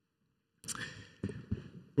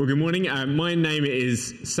Well, good morning. My name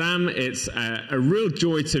is Sam. It's a real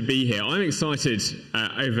joy to be here. I'm excited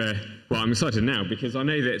I'm excited now because I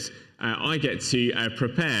know that I get to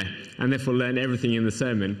prepare and therefore learn everything in the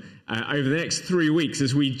sermon over the next 3 weeks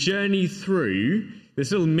as we journey through this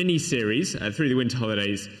little mini-series through the winter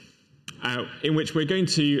holidays in which we're going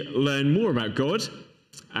to learn more about God,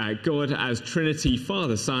 God as Trinity,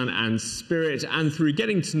 Father, Son and Spirit, and through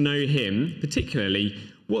getting to know him, particularly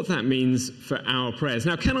what that means for our prayers.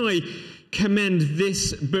 Now, can I commend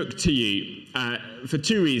this book to you for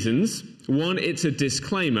two reasons? One, it's a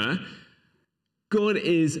disclaimer. God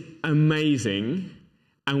is amazing,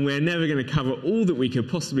 and we're never going to cover all that we could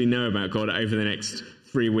possibly know about God over the next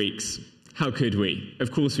 3 weeks. How could we?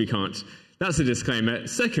 Of course we can't. That's a disclaimer.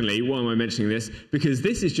 Secondly, why am I mentioning this? Because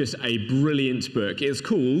this is just a brilliant book. It's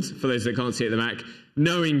called, for those that can't see at the back,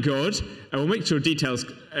 Knowing God. We'll make sure details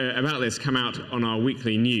about this come out on our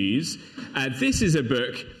weekly news. This is a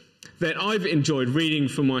book that I've enjoyed reading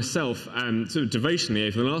for myself sort of devotionally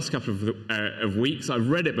over the last couple of weeks. I've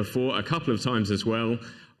read it before a couple of times as well.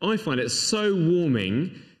 I find it so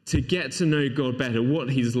warming to get to know God better, what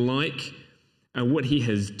he's like, what he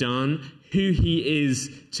has done, who he is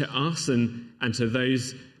to us and to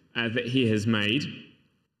those that he has made.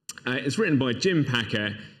 It's written by Jim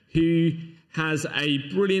Packer, who has a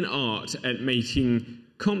brilliant art at making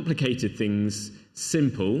complicated things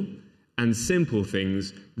simple and simple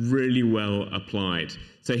things really well applied.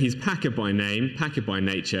 So he's Packer by name, Packer by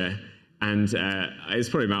nature, and it's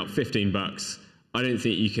probably about $15. I don't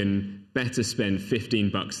think you can better spend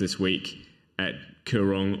 $15 this week at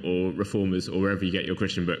Koorong or Reformers or wherever you get your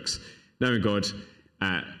Christian books. Knowing God,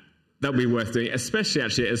 that'll be worth doing, especially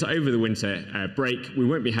actually as over the winter break, we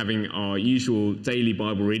won't be having our usual daily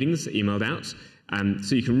Bible readings emailed out,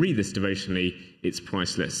 so you can read this devotionally. It's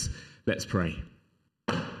priceless. Let's pray.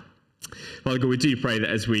 Father God, we do pray that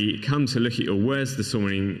as we come to look at your words this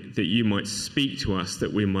morning, that you might speak to us,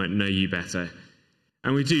 that we might know you better.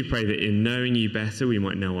 And we do pray that in knowing you better, we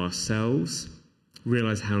might know ourselves,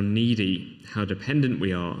 realise how needy, how dependent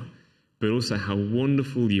we are, but also how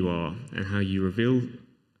wonderful you are and how you reveal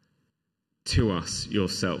to us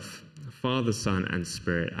yourself, Father, Son and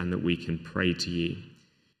Spirit, and that we can pray to you.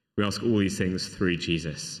 We ask all these things through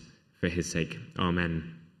Jesus, for his sake.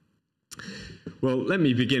 Amen. Well, let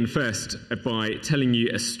me begin first by telling you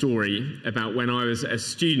a story about when I was a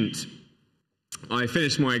student. I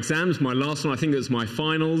finished my exams, my last one, I think it was my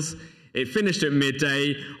finals. It finished at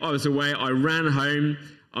midday. I was away. I ran home.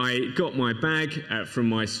 I got my bag from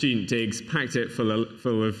my student digs, packed it full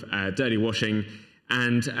of dirty washing,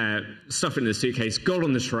 and stuffed it in the suitcase, got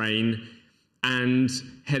on the train, and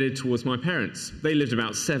headed towards my parents. They lived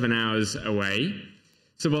about 7 hours away.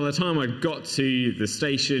 So by the time I got to the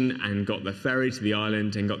station and got the ferry to the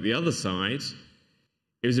island and got the other side,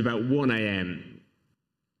 it was about 1 a.m.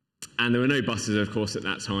 And there were no buses, of course, at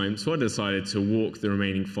that time, so I decided to walk the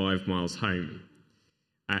remaining 5 miles home.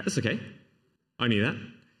 That's okay. I knew that.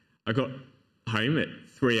 I got home at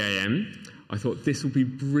 3 a.m. I thought, this will be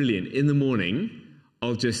brilliant. In the morning,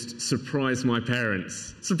 I'll just surprise my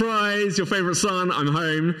parents. Surprise, your favourite son, I'm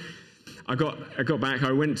home. I got back.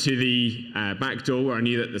 I went to the back door where I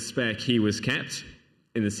knew that the spare key was kept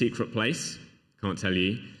in the secret place. Can't tell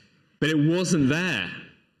you. But it wasn't there.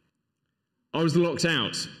 I was locked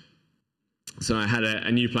out. So I had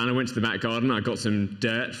a new plan. I went to the back garden. I got some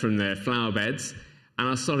dirt from the flower beds, and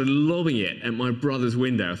I started lobbing it at my brother's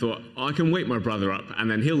window. I thought, I can wake my brother up, and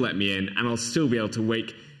then he'll let me in, and I'll still be able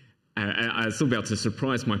to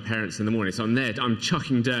surprise my parents in the morning. So I'm there. I'm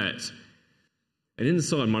chucking dirt. And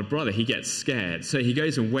inside, my brother, he gets scared. So he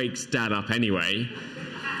goes and wakes Dad up anyway.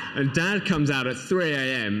 And Dad comes out at 3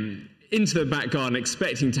 a.m. into the back garden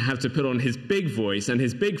expecting to have to put on his big voice and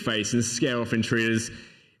his big face and scare off intruders.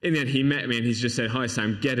 In the end, he met me and he's just said, "Hi,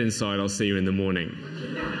 Sam, get inside. I'll see you in the morning."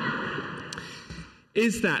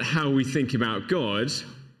 Is that how we think about God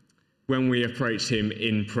when we approach him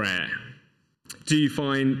in prayer? Do you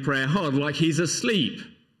find prayer hard, like he's asleep?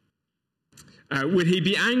 Would he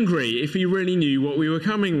be angry if he really knew what we were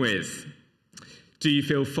coming with? Do you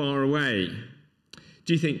feel far away?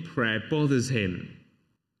 Do you think prayer bothers him?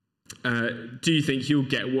 Do you think you'll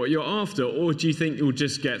get what you're after, or do you think you'll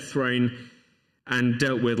just get thrown and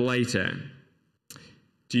dealt with later?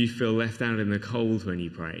 Do you feel left out in the cold when you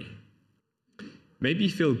pray? Maybe you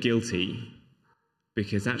feel guilty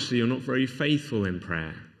because actually you're not very faithful in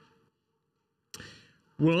prayer.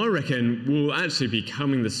 Well, I reckon we'll actually be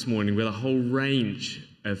coming this morning with a whole range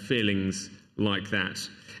of feelings like that.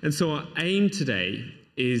 And so our aim today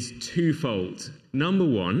is twofold. Number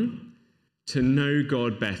one, to know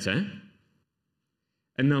God better.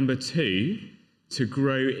 And number two, to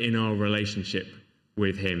grow in our relationship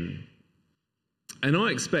with him. And I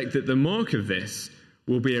expect that the mark of this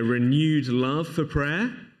will be a renewed love for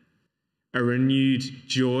prayer, a renewed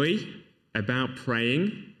joy about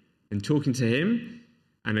praying and talking to him,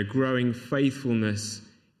 and a growing faithfulness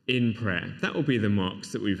in prayer. That will be the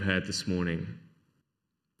marks that we've heard this morning.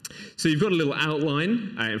 So you've got a little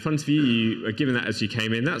outline in front of you. You are given that as you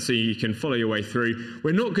came in. That's so you can follow your way through.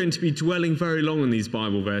 We're not going to be dwelling very long on these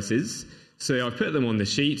Bible verses, so I've put them on the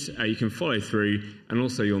sheet. You can follow through, and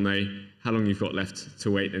also you'll know how long you've got left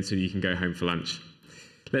to wait until you can go home for lunch.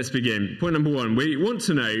 Let's begin. Point number 1. We want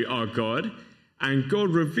to know our God, and God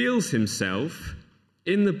reveals himself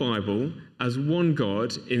in the Bible as one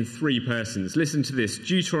God in 3 persons. Listen to this.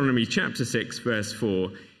 Deuteronomy chapter 6, verse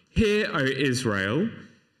 4. Hear, O Israel,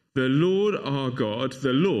 the Lord our God,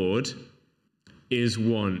 the Lord is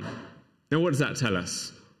one. Now, what does that tell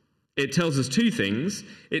us? It tells us 2 things.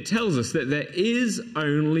 It tells us that there is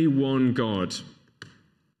only one God.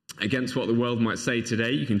 Against what the world might say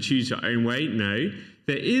today, you can choose your own way. No,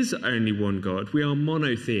 there is only one God. We are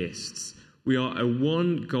monotheists. We are a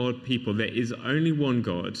one God people. There is only one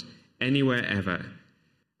God anywhere ever.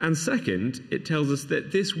 And second, it tells us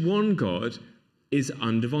that this one God is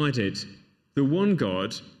undivided. The one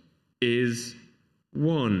God is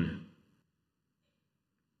one.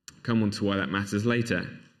 Come on to why that matters later.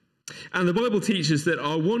 And the Bible teaches that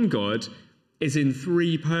our one God is in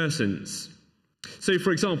 3 persons. So,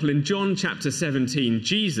 for example, in John chapter 17,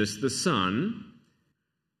 Jesus, the Son,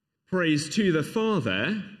 prays to the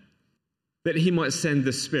Father that he might send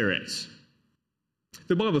the Spirit.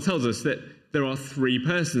 The Bible tells us that there are 3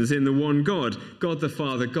 persons in the one God: God the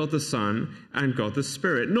Father, God the Son, and God the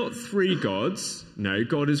Spirit. Not 3 gods. No,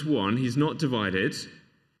 God is one. He's not divided.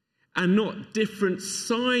 And not different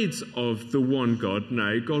sides of the one God.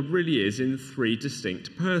 No, God really is in 3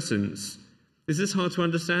 distinct persons. Is this hard to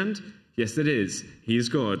understand? Yes, it is. He is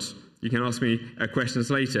God. You can ask me questions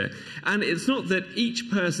later. And it's not that each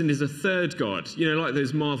person is a third God, like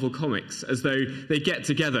those Marvel comics, as though they get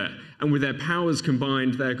together and with their powers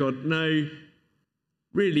combined, they're God. No,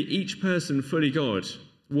 really, each person fully God.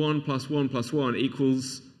 1 + 1 + 1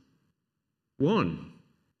 equals 1.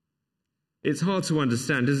 It's hard to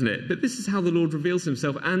understand, isn't it? But this is how the Lord reveals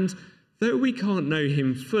himself. And though we can't know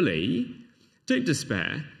him fully, don't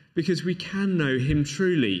despair, because we can know him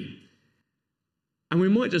truly. And we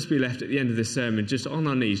might just be left at the end of this sermon just on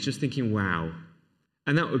our knees, just thinking, wow.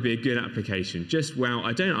 And that would be a good application. Just wow.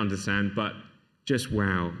 I don't understand, but just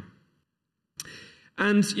wow.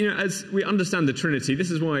 And, as we understand the Trinity, this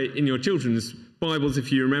is why in your children's Bibles,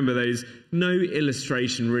 if you remember those, no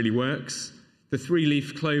illustration really works. The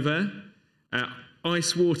 3-leaf clover,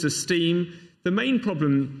 ice, water, steam. The main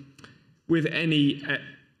problem with any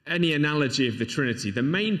analogy of the Trinity, the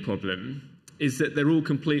main problem is that they're all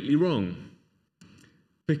completely wrong.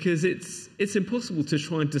 Because it's impossible to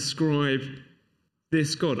try and describe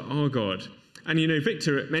this God, our God. And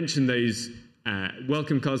Victor mentioned those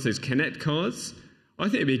welcome cards, those connect cards. I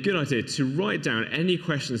think it'd be a good idea to write down any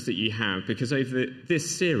questions that you have, because over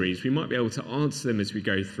this series we might be able to answer them as we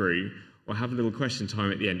go through, or have a little question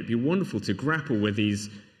time at the end. It'd be wonderful to grapple with these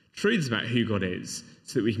truths about who God is,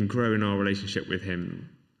 so that we can grow in our relationship with him.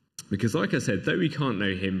 Because like I said, though we can't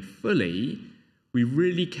know him fully, we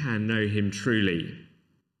really can know him truly.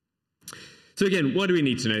 So again, why do we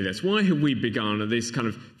need to know this? Why have we begun this kind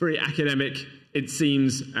of very academic, it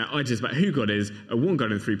seems, ideas about who God is, a one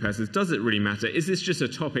God in 3 persons? Does it really matter? Is this just a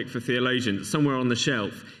topic for theologians somewhere on the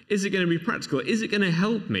shelf? Is it going to be practical? Is it going to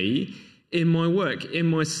help me in my work, in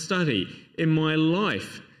my study, in my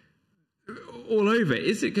life, all over?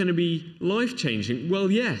 Is it going to be life-changing?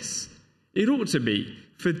 Well, yes, it ought to be.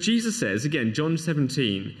 For Jesus says, again, John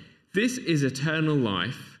 17, this is eternal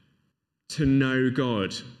life, to know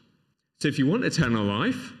God. So if you want eternal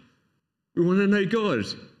life, we want to know God.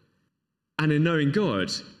 And in knowing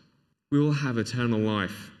God, we will have eternal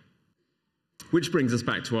life. Which brings us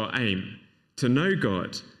back to our aim, to know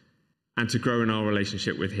God and to grow in our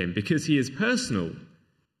relationship with him, because he is personal,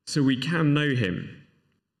 so we can know him.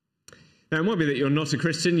 Now, it might be that you're not a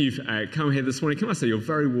Christian. You've come here this morning. Can I say you're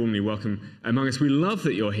very warmly welcome among us. We love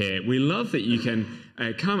that you're here. We love that you can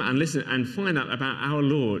come and listen and find out about our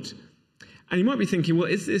Lord. And you might be thinking, well,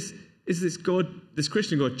 is this God, this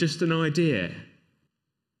Christian God, just an idea?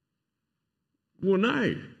 Well,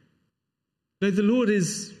 no. No, the Lord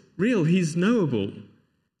is real. He's knowable.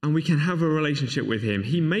 And we can have a relationship with him.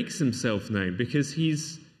 He makes himself known because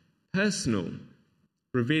he's personal,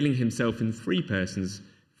 revealing himself in 3 persons,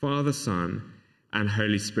 Father, Son, and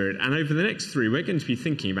Holy Spirit. And over the next 3, we're going to be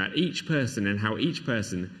thinking about each person and how each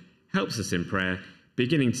person helps us in prayer,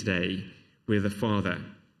 beginning today with the Father.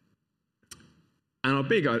 And our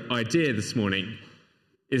big idea this morning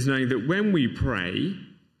is knowing that when we pray,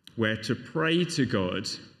 we're to pray to God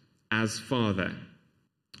as Father.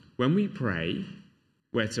 When we pray,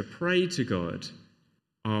 we're to pray to God,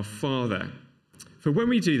 our Father. For when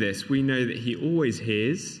we do this, we know that he always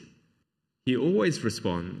hears, he always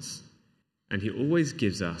responds, and he always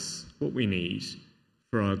gives us what we need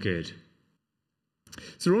for our good.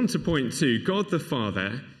 So we're on to point 2. God the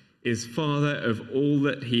Father is Father of all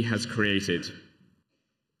that he has created.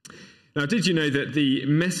 Now, did you know that the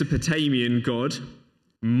Mesopotamian god,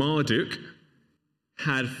 Marduk,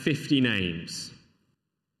 had 50 names?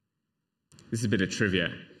 This is a bit of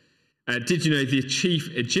trivia. Did you know the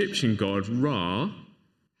chief Egyptian god, Ra,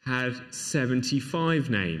 had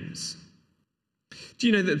 75 names? Do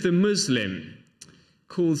you know that the Muslim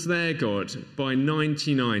calls their God by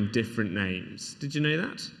 99 different names? Did you know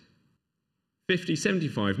that? 50,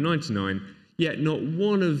 75, 99, yet not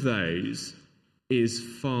one of those is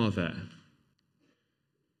Father.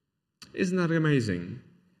 Isn't that amazing?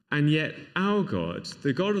 And yet our God,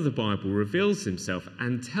 the God of the Bible, reveals himself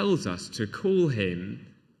and tells us to call him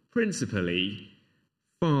principally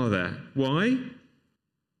Father. Why?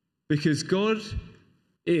 Because God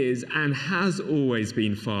is and has always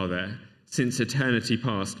been Father since eternity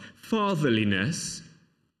past. Fatherliness,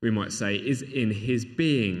 we might say, is in his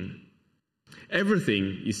being.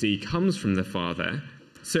 Everything, you see, comes from the Father.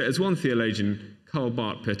 So as one theologian, Karl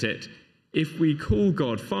Barth, put it, if we call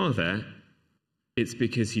God Father, it's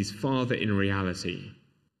because he's Father in reality.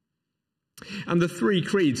 And the 3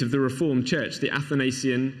 creeds of the Reformed Church, the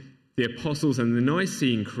Athanasian, the Apostles' and the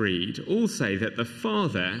Nicene Creed, all say that the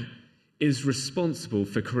Father is responsible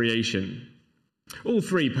for creation. All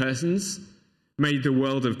 3 persons made the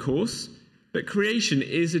world, of course, but creation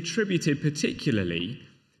is attributed particularly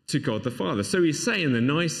to God the Father. So we say in the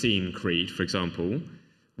Nicene Creed, for example,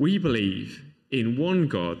 we believe in one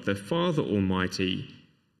God, the Father Almighty,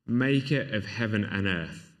 maker of heaven and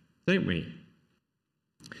earth, don't we?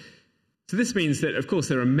 So this means that, of course,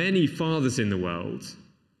 there are many fathers in the world,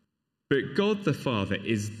 but God the Father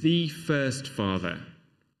is the first Father.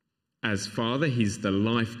 As Father, he's the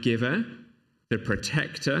life giver, the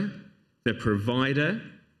protector, the provider,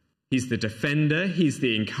 he's the defender, he's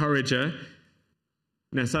the encourager.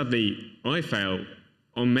 Now, sadly, I fail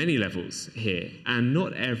on many levels here, and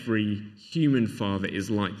not every human father is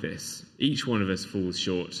like this. Each one of us falls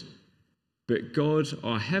short. But God,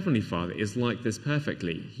 our Heavenly Father, is like this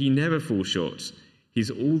perfectly. He never falls short. He's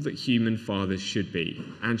all that human fathers should be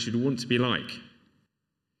and should want to be like.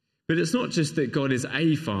 But it's not just that God is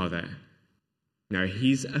a father. No,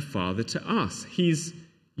 he's a father to us. He's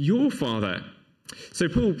your Father. So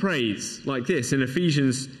Paul prays like this in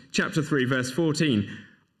Ephesians chapter 3, verse 14.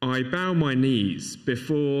 I bow my knees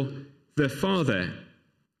before the Father,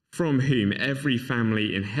 from whom every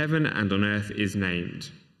family in heaven and on earth is named.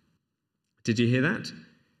 Did you hear that?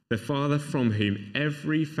 The Father from whom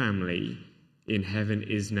every family in heaven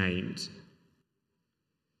is named.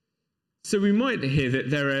 So we might hear that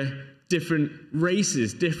there are different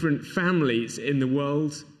races, different families in the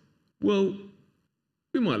world. Well,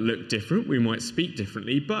 we might look different, we might speak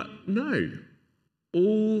differently, but no.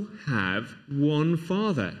 All have one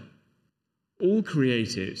Father, all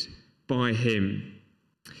created by him.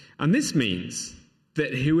 And this means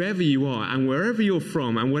that whoever you are and wherever you're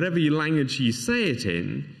from and whatever language you say it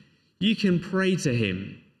in, you can pray to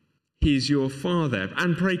him. He's your Father,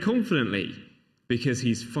 and pray confidently because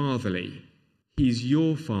he's fatherly. He's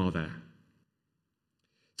your Father.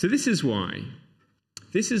 So this is why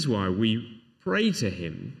we pray to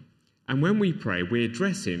him, and when we pray, we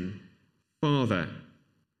address him Father.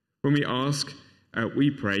 When we ask,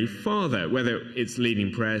 we pray Father, whether it's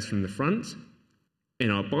leading prayers from the front, in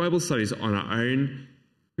our Bible studies on our own,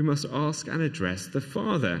 we must ask and address the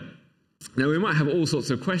Father. Now, we might have all sorts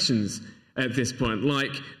of questions at this point,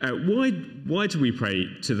 like, why do we pray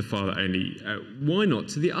to the Father only? Why not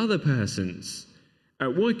to the other persons?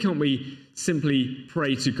 Why can't we simply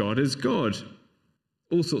pray to God as God?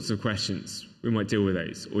 All sorts of questions. We might deal with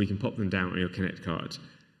those, or you can pop them down on your Connect card.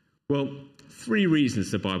 Well, 3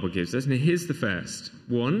 reasons the Bible gives us, and here's the first.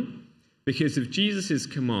 1, because of Jesus'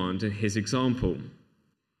 command and his example.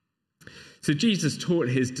 So Jesus taught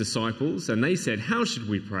his disciples, and they said, how should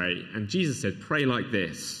we pray? And Jesus said, pray like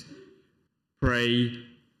this. Pray,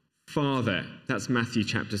 Father. That's Matthew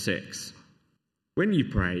chapter 6. When you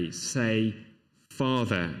pray, say,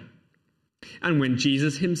 Father. And when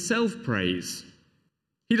Jesus himself prays,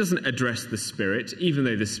 he doesn't address the Spirit, even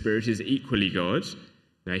though the Spirit is equally God.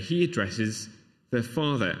 No, he addresses the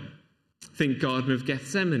Father. Think Garden of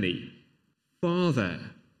Gethsemane. Father.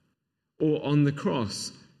 or on the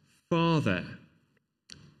cross, Father.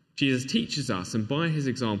 Jesus teaches us, and by his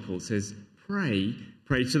example says, pray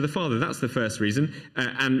to the Father. That's the first reason.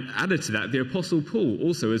 And added to that, the Apostle Paul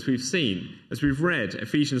also, as we've seen, as we've read,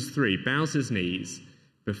 Ephesians 3, bows his knees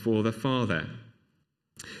before the Father.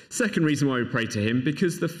 Second reason why we pray to him,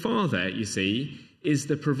 because the Father, you see, is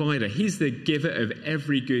the provider. He's the giver of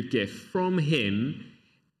every good gift. From him,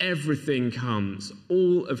 everything comes,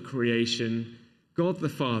 all of creation. God the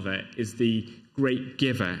Father is the great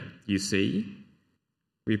giver, you see.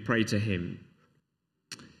 We pray to him.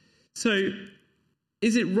 So,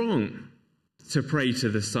 is it wrong to pray to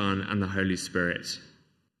the Son and the Holy Spirit?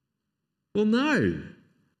 Well, no.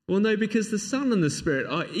 Well, no, because the Son and the Spirit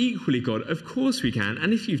are equally God. Of course we can.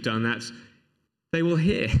 And if you've done that, they will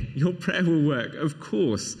hear. Your prayer will work. Of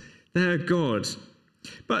course, they're God.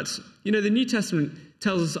 But, the New Testament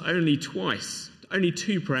tells us only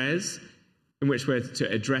two prayers in which we're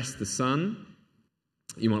to address the Son.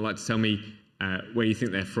 You might like to tell me where you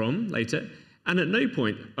think they're from later. And at no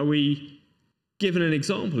point are we given an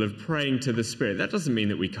example of praying to the Spirit. That doesn't mean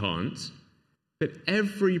that we can't. But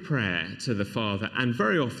every prayer to the Father, and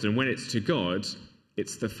very often when it's to God,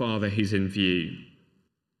 it's the Father who's in view.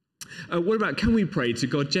 What about, can we pray to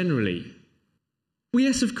God generally? Well,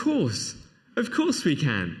 yes, of course. Of course we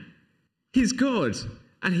can. He's God,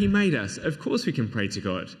 and he made us. Of course we can pray to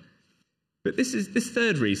God. But this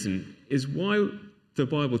third reason is why the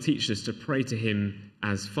Bible teaches us to pray to him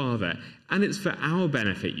as Father. And it's for our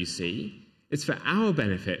benefit, you see. It's for our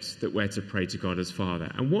benefit that we're to pray to God as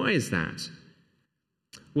Father. And why is that?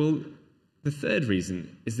 Well, the third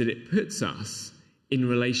reason is that it puts us in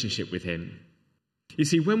relationship with him. You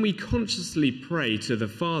see, when we consciously pray to the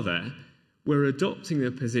Father, we're adopting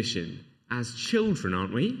the position as children,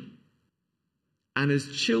 aren't we? And as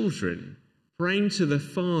children, praying to the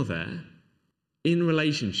Father in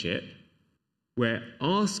relationship, we're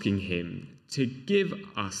asking him to give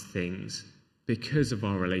us things because of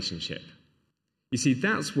our relationship. You see,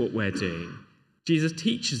 that's what we're doing. Jesus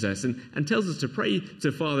teaches us and tells us to pray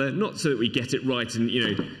to Father, not so that we get it right and,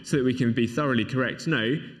 so that we can be thoroughly correct.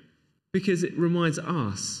 No, because it reminds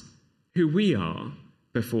us who we are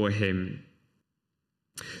before him.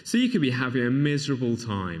 So you could be having a miserable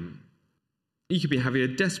time. You could be having a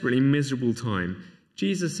desperately miserable time.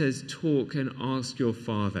 Jesus says, talk and ask your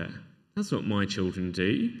Father. That's what my children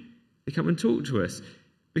do. They come and talk to us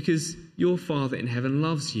because your Father in heaven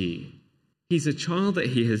loves you. He's a child that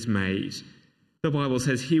he has made. The Bible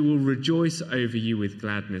says he will rejoice over you with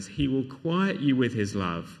gladness. He will quiet you with his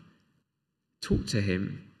love. Talk to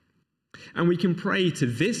him. And we can pray to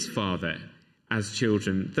this Father as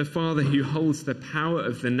children, the Father who holds the power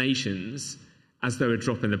of the nations as though a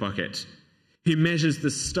drop in the bucket, who measures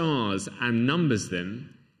the stars and numbers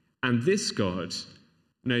them. And this God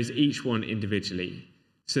knows each one individually,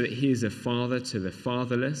 so that he is a father to the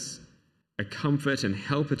fatherless, a comfort and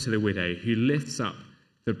helper to the widow, who lifts up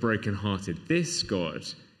the brokenhearted. This God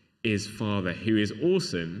is Father, who is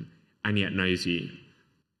awesome and yet knows you.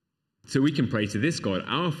 So we can pray to this God,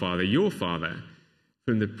 our Father, your Father,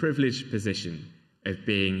 from the privileged position of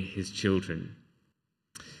being his children.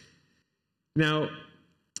 Now,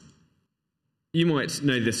 you might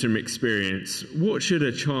know this from experience. What should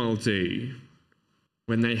a child do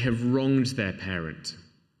when they have wronged their parent?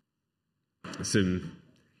 Some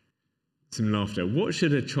laughter. What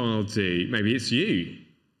should a child do? Maybe it's you.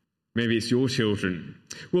 Maybe it's your children.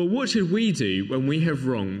 Well, what should we do when we have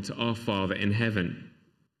wronged our Father in heaven?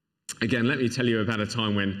 Again, let me tell you about a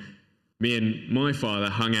time when me and my father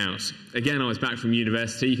hung out. Again, I was back from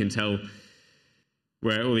university. You can tell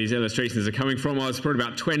where all these illustrations are coming from. I was probably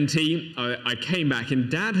about 20. I came back and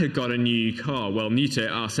Dad had got a new car. Well, new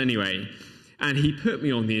to us anyway. And he put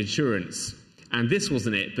me on the insurance. And this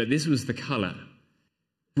wasn't it, but this was the colour.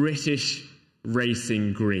 British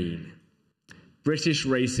Racing Green. British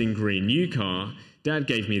Racing Green. New car. Dad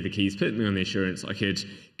gave me the keys, put me on the insurance. I could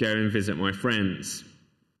go and visit my friends.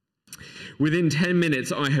 Within 10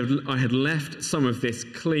 minutes, I had left some of this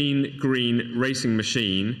clean green racing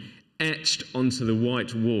machine etched onto the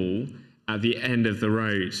white wall at the end of the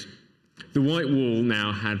road. The white wall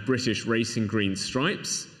now had British Racing Green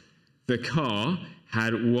stripes. The car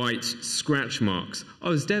had white scratch marks. I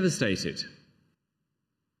was devastated.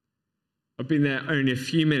 I'd been there only a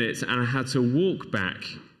few minutes and I had to walk back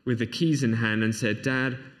with the keys in hand and said,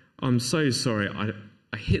 Dad, I'm so sorry.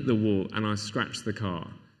 I hit the wall and I scratched the car.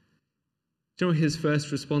 Do you know what his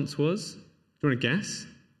first response was? Do you want to guess?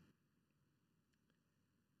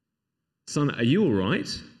 Son, are you all right?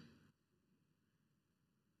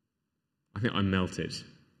 I think I melted.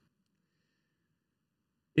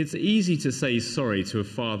 It's easy to say sorry to a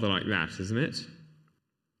father like that, isn't it?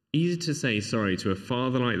 Easy to say sorry to a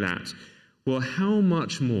father like that. Well, how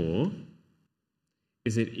much more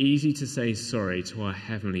is it easy to say sorry to our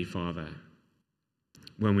Heavenly Father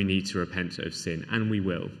when we need to repent of sin? And we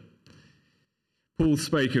will. Paul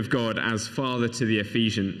spoke of God as Father to the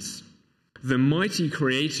Ephesians, the mighty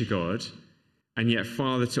Creator God, and yet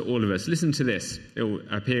Father to all of us. Listen to this. It will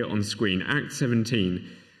appear on screen. Acts 17.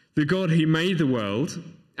 The God who made the world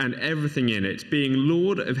and everything in it, being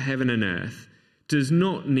Lord of heaven and earth, does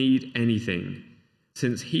not need anything,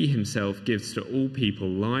 since he himself gives to all people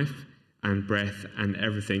life and breath and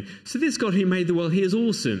everything. So this God who made the world, he is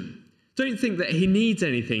awesome. Don't think that he needs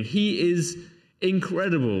anything. He is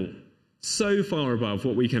incredible, so far above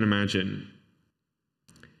what we can imagine.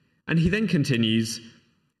 And he then continues,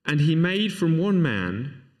 and he made from one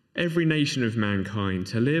man every nation of mankind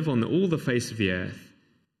to live on all the face of the earth,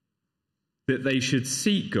 that they should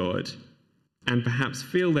seek God and perhaps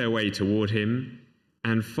feel their way toward him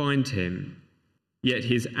and find him, yet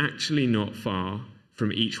he is actually not far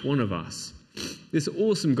from each one of us. This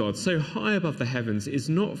awesome God, so high above the heavens, is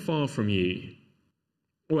not far from you,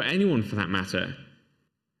 or anyone for that matter.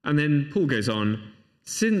 And then Paul goes on,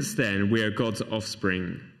 since then we are God's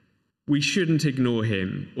offspring. We shouldn't ignore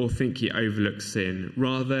him or think he overlooks sin.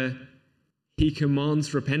 Rather, he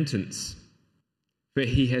commands repentance, for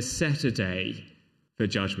he has set a day for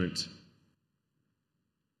judgment.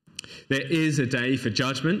 There is a day for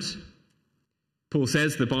judgment. Paul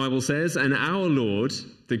says, the Bible says, and our Lord,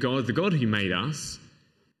 the God who made us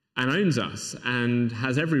and owns us and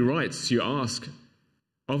has every right to ask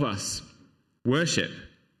of us worship,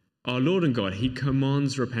 our Lord and God, he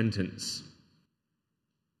commands repentance.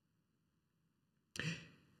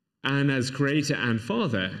 And as Creator and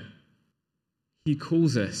Father, he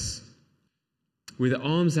calls us with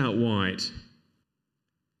arms out wide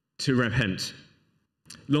to repent,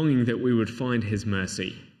 longing that we would find his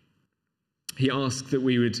mercy. He asks that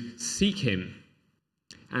we would seek him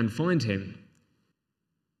and find him.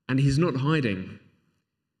 And he's not hiding,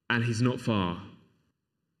 and he's not far.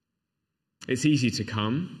 It's easy to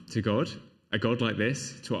come to God, a God like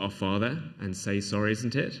this, to our Father, and say sorry,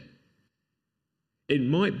 isn't it? It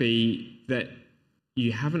might be that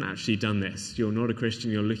you haven't actually done this. You're not a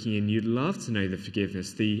Christian, you're looking in, you'd love to know the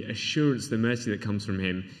forgiveness, the assurance, the mercy that comes from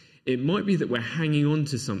him. It might be that we're hanging on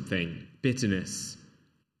to something, bitterness,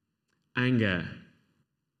 anger,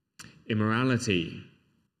 immorality,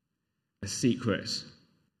 a secret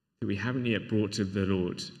that we haven't yet brought to the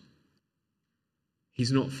Lord.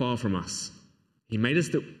 He's not far from us. He made us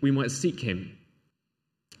that we might seek him.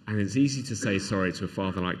 And it's easy to say sorry to a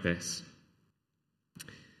father like this.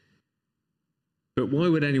 But why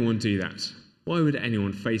would anyone do that? Why would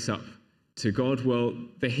anyone face up to God? Well,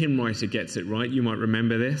 the hymn writer gets it right. You might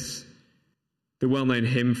remember this. The well-known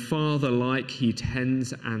hymn, Father-like he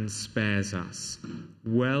tends and spares us.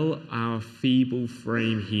 Well our feeble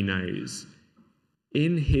frame he knows.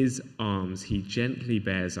 In his arms he gently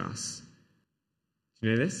bears us. Do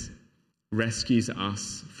you know this? Rescues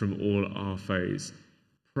us from all our foes.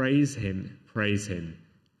 Praise him, praise him,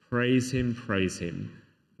 praise him, praise him,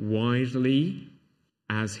 widely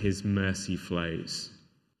as his mercy flows.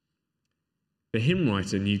 The hymn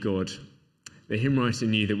writer knew God. The hymn writer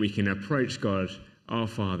knew that we can approach God, our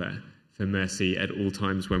Father, for mercy at all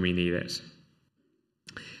times when we need it.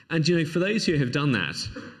 And you know, for those who have done that,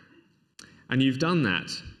 and you've done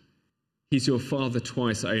that, he's your Father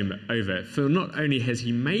twice over. For not only has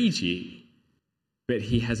he made you, but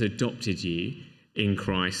he has adopted you in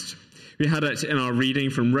Christ. We had it in our reading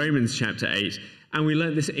from Romans chapter 8, and we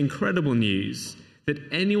learned this incredible news that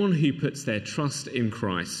anyone who puts their trust in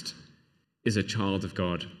Christ is a child of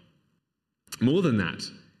God. More than that,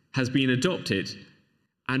 has been adopted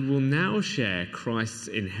and will now share Christ's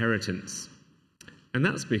inheritance. And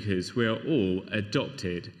that's because we are all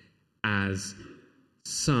adopted as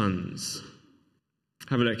sons.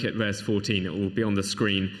 Have a look at verse 14. It will be on the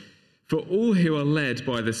screen. For all who are led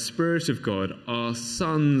by the Spirit of God are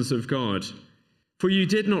sons of God. For you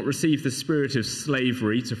did not receive the spirit of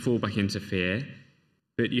slavery to fall back into fear,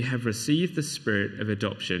 but you have received the spirit of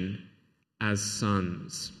adoption as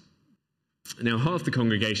sons. Now, half the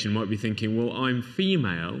congregation might be thinking, well, I'm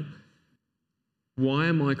female. Why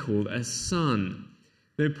am I called a son?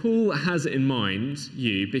 Now, Paul has in mind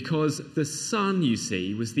you because the son, you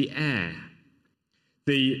see, was the heir.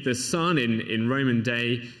 The son in Roman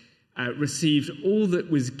day received all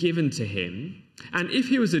that was given to him. And if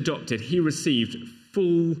he was adopted, he received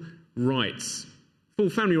full rights, full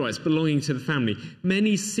family rights belonging to the family.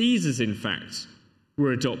 Many Caesars, in fact,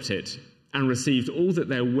 were adopted and received all that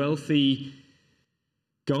their wealthy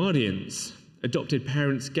guardians, adopted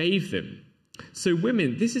parents gave them. So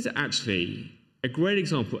women, this is actually a great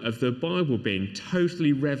example of the Bible being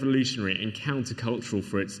totally revolutionary and countercultural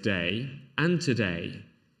for its day and today.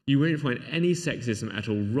 You won't find any sexism at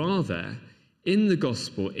all. Rather, in the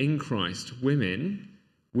gospel, in Christ, women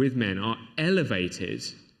with men are elevated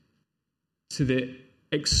to the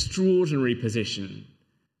extraordinary position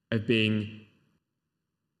of being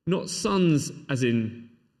not sons as in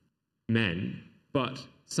men, but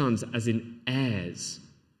sons as in heirs.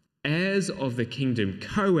 Heirs of the kingdom,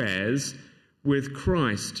 co-heirs with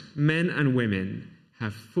Christ. Men and women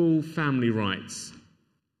have full family rights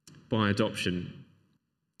by adoption.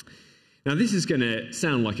 Now, this is going to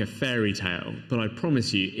sound like a fairy tale, but I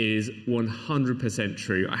promise you it is 100%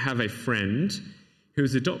 true. I have a friend who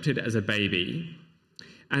was adopted as a baby,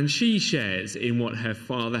 and she shares in what her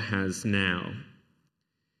father has now.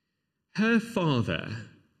 Her father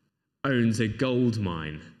owns a gold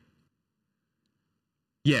mine.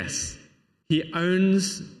 Yes, he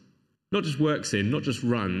owns, not just works in, not just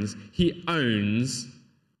runs, he owns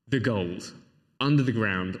the gold under the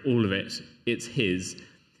ground, all of it. It's his.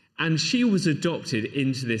 And she was adopted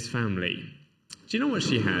into this family. Do you know what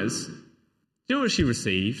she has? Do you know what she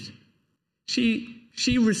received?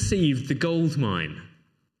 She received the gold mine.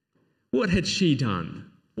 What had she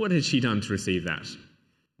done? What had she done to receive that?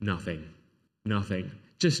 Nothing.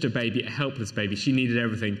 Just a baby, a helpless baby. She needed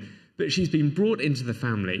everything. But she's been brought into the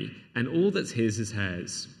family, and all that's his is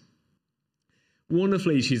hers.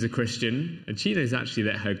 Wonderfully, she's a Christian, and she knows actually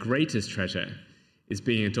that her greatest treasure is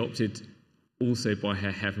being adopted also by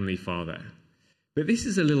her heavenly Father. But this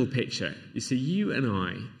is a little picture. You see, you and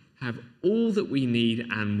I have all that we need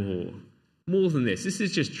and more. More than this. This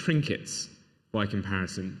is just trinkets by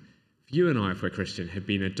comparison. You and I, if we're Christian, have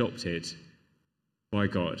been adopted by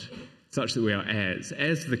God, such that we are heirs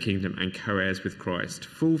of the kingdom and co-heirs with Christ,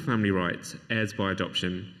 full family rights, heirs by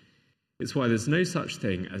adoption. It's why there's no such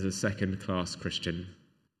thing as a second-class Christian.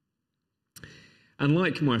 And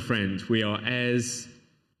like my friend, we are heirs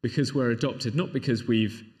because we're adopted, not because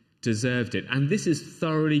we've deserved it. And this is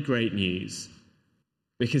thoroughly great news,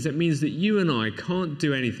 because it means that you and I can't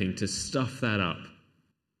do anything to stuff that up.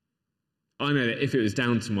 I know that if it was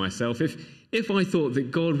down to myself, if I thought that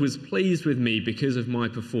God was pleased with me because of my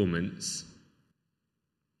performance,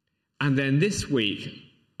 and then this week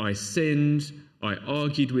I sinned, I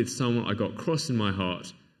argued with someone, I got cross in my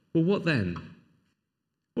heart, well, what then?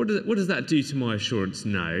 What does that do to my assurance?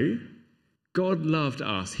 No. God loved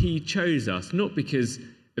us. He chose us, not because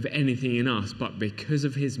of anything in us, but because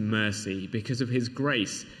of his mercy, because of his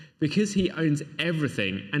grace, because he owns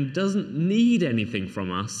everything and doesn't need anything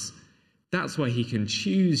from us. That's why he can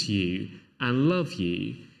choose you and love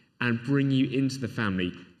you and bring you into the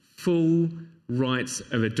family. Full rights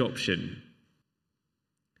of adoption.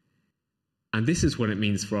 And this is what it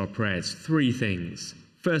means for our prayers. 3 things.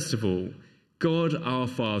 First of all, God our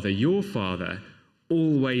Father, your Father,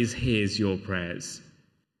 always hears your prayers.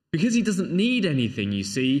 Because he doesn't need anything, you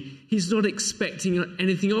see. He's not expecting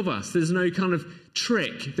anything of us. There's no kind of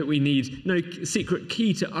trick that we need, no secret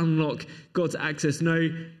key to unlock God's access. No,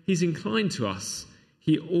 he's inclined to us.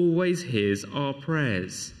 He always hears our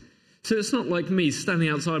prayers. So it's not like me standing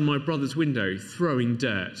outside my brother's window throwing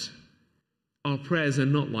dirt. Our prayers are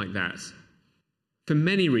not like that. For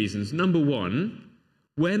many reasons. Number 1,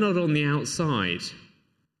 we're not on the outside.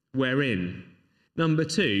 We're in. Number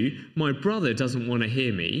 2, my brother doesn't want to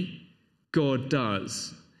hear me. God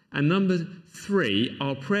does. And number 3,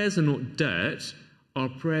 our prayers are not dirt. Our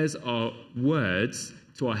prayers are words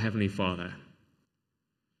to our Heavenly Father.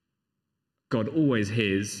 God always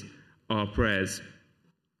hears our prayers.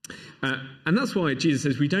 And that's why Jesus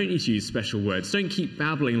says we don't need to use special words. Don't keep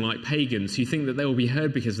babbling like pagans who think that they will be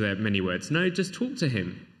heard because of their many words. No, just talk to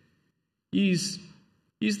him. Use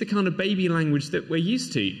the kind of baby language that we're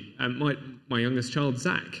used to. My youngest child,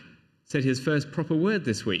 Zach, said his first proper word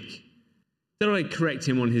this week. Did I correct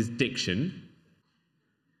him on his diction?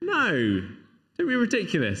 No. Don't be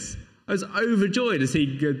ridiculous. I was overjoyed as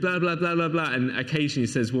he goes blah, blah, blah, blah, blah, and occasionally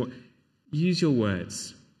says, well, use your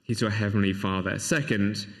words. He's your Heavenly Father.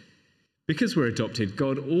 Second, because we're adopted,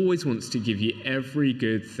 God always wants to give you every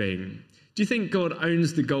good thing. Do you think God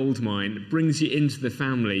owns the gold mine, brings you into the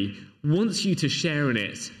family, wants you to share in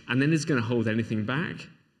it, and then is going to hold anything back?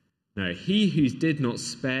 No, he who did not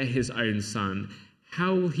spare his own son,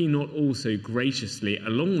 how will he not also graciously,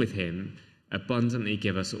 along with him, abundantly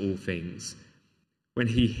give us all things? When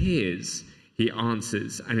he hears, he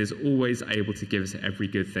answers and is always able to give us every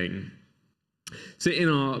good thing. So in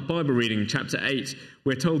our Bible reading, chapter 8,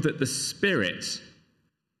 we're told that the Spirit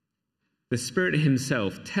The Spirit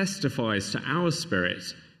himself testifies to our spirit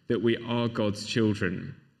that we are God's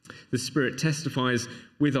children. The Spirit testifies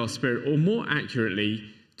with our spirit, or more accurately,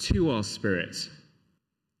 to our spirit.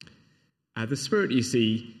 The Spirit, you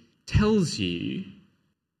see, tells you,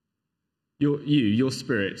 your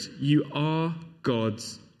spirit, you are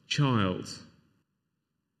God's child.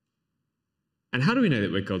 And how do we know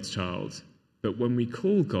that we're God's child? But when we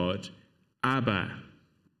call God Abba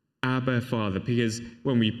Father, because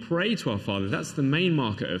when we pray to our Father, that's the main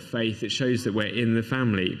marker of faith. It shows that we're in the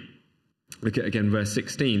family. Look at again verse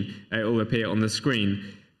 16. It will appear on the screen.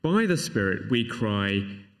 By the Spirit we cry,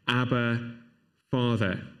 Abba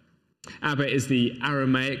Father. Abba is the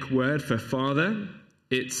Aramaic word for father.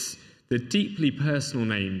 It's the deeply personal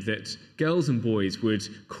name that girls and boys would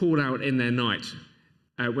call out in their night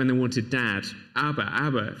when they wanted dad.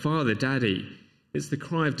 Abba, father, daddy. It's the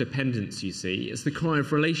cry of dependence, you see. It's the cry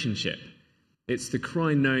of relationship. It's the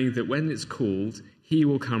cry knowing that when it's called, he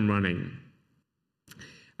will come running.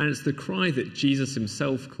 And it's the cry that Jesus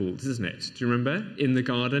himself called, isn't it? Do you remember? In the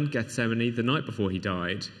garden, Gethsemane, the night before he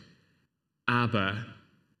died. Abba,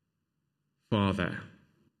 Father.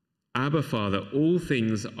 Abba, Father, all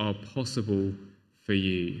things are possible for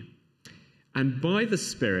you. And by the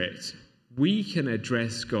Spirit, we can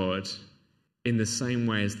address God in the same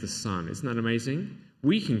way as the Son. Isn't that amazing?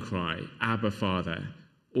 We can cry, Abba, Father,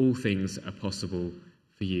 all things are possible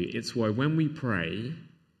for you. It's why when we pray,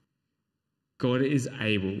 God is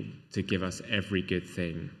able to give us every good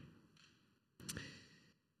thing.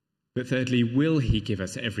 But thirdly, will he give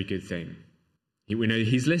us every good thing? We know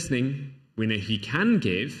he's listening. We know he can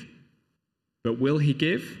give. But will he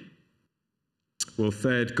give? Well,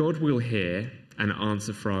 third, God will hear and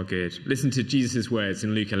answer for our good. Listen to Jesus' words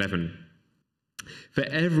in Luke 11. For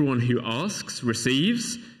everyone who asks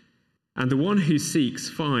receives, and the one who seeks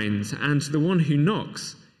finds, and to the one who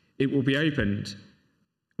knocks it will be opened.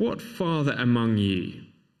 What father among you,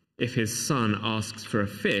 if his son asks for a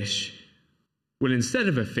fish, will instead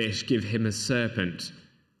of a fish give him a serpent?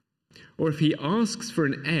 Or if he asks for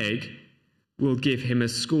an egg, will give him a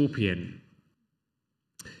scorpion?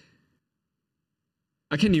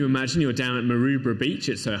 Can you imagine you're down at Maroubra Beach,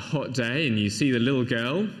 it's a hot day, and you see the little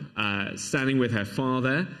girl standing with her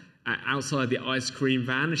father outside the ice cream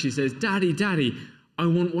van, and she says, Daddy, Daddy, I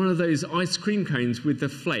want one of those ice cream cones with the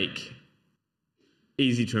flake.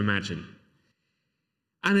 Easy to imagine.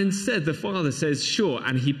 And instead the father says, sure,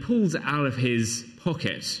 and he pulls out of his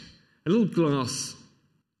pocket a little glass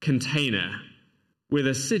container with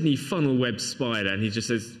a Sydney funnel web spider, and he just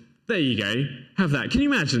says, there you go, have that. Can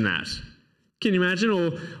you imagine that? Can you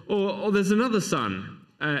imagine? Or there's another son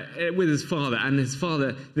with his father, and his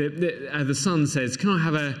father, the son says, can I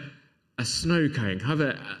have a snow cone, have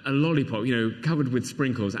a lollipop, covered with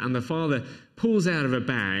sprinkles? And the father pulls out of a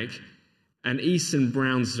bag an eastern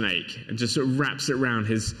brown snake and just sort of wraps it around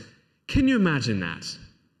his... Can you imagine that?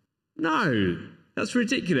 No, that's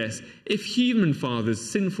ridiculous. If human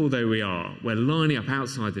fathers, sinful though we are, we're lining up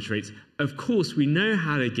outside the trees, of course we know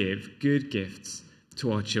how to give good gifts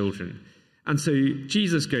to our children. And so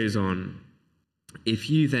Jesus goes on, if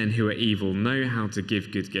you then who are evil know how to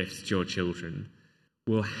give good gifts to your children,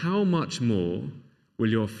 well, how much more will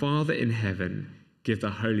your Father in heaven give the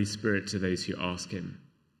Holy Spirit to those who ask him?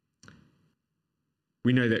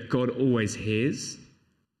 We know that God always hears.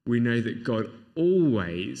 We know that God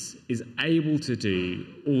always is able to do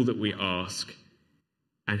all that we ask.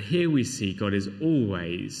 And here we see God is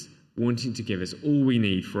always wanting to give us all we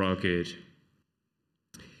need for our good.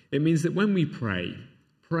 It means that when we pray,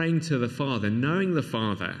 praying to the Father, knowing the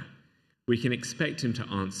Father, we can expect him to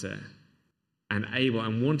answer and able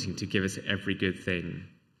and wanting to give us every good thing.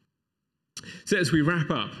 So as we wrap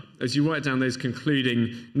up, as you write down those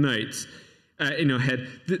concluding notes in your head,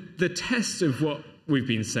 the test of what we've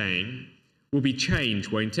been saying will be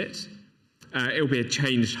change, won't it? It'll be a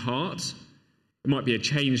changed heart. It might be a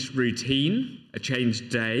changed routine, a changed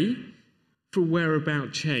day. For we're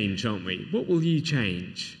about change, aren't we? What will you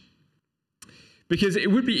change? Because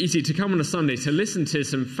it would be easy to come on a Sunday to listen to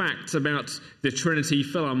some facts about the Trinity,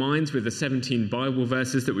 fill our minds with the 17 Bible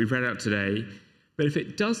verses that we've read out today. But if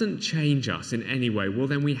it doesn't change us in any way, well,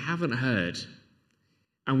 then we haven't heard.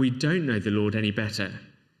 And we don't know the Lord any better.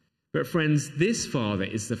 But friends, this Father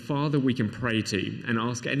is the Father we can pray to and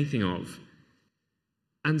ask anything of.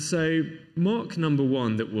 And so mark number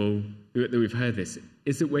one that we've heard this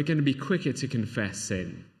is that we're going to be quicker to confess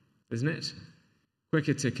sin, isn't it?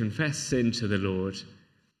 Quicker to confess sin to the Lord.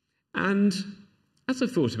 And as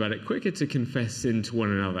I've thought about it, quicker to confess sin to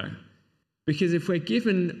one another. Because if we're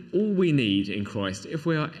given all we need in Christ, if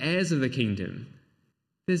we are heirs of the kingdom,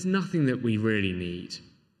 there's nothing that we really need.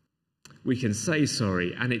 we can say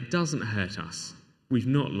sorry, and it doesn't hurt us. We've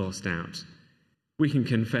not lost out. We can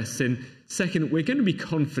confess sin. Second, we're going to be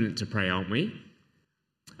confident to pray, aren't we?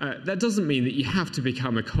 That doesn't mean that you have to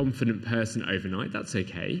become a confident person overnight. That's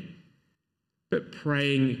okay. But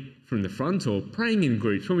praying from the front or praying in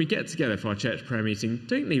groups, when we get together for our church prayer meeting,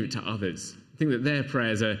 don't leave it to others. I think that their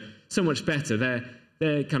prayers are so much better.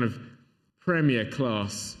 They're kind of premier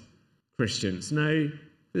class Christians. No,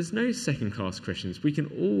 there's no second class Christians. We can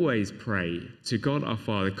always pray to God our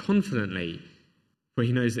Father confidently, for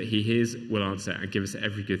he knows that he hears, will answer, and give us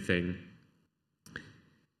every good thing.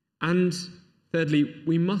 And thirdly,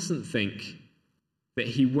 we mustn't think that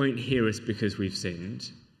he won't hear us because we've sinned.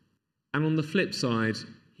 And on the flip side,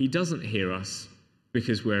 he doesn't hear us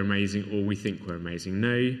because we're amazing or we think we're amazing.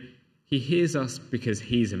 No, he hears us because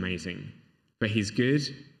he's amazing. But he's good,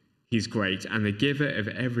 he's great, and the giver of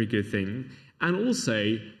every good thing. And also,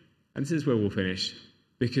 and this is where we'll finish,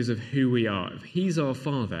 because of who we are. If he's our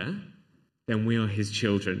Father, then we are his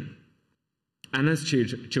children. And as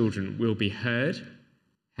children, we'll be heard,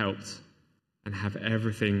 helped, and have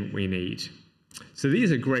everything we need. So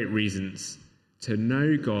these are great reasons to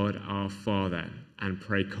know God our Father and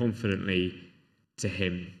pray confidently to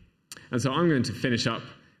him. And so I'm going to finish up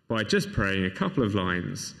by just praying a couple of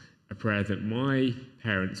lines, a prayer that my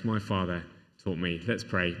parents, my father, taught me. Let's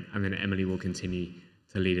pray, and then Emily will continue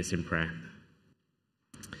to lead us in prayer.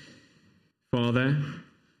 Father,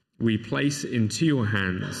 we place into your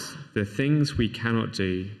hands the things we cannot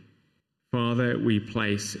do. Father, we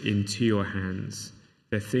place into your hands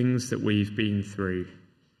the things that we've been through.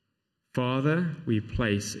 Father, we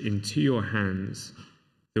place into your hands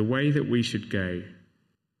the way that we should go,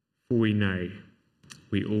 for we know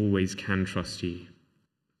we always can trust you.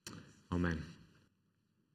 Amen.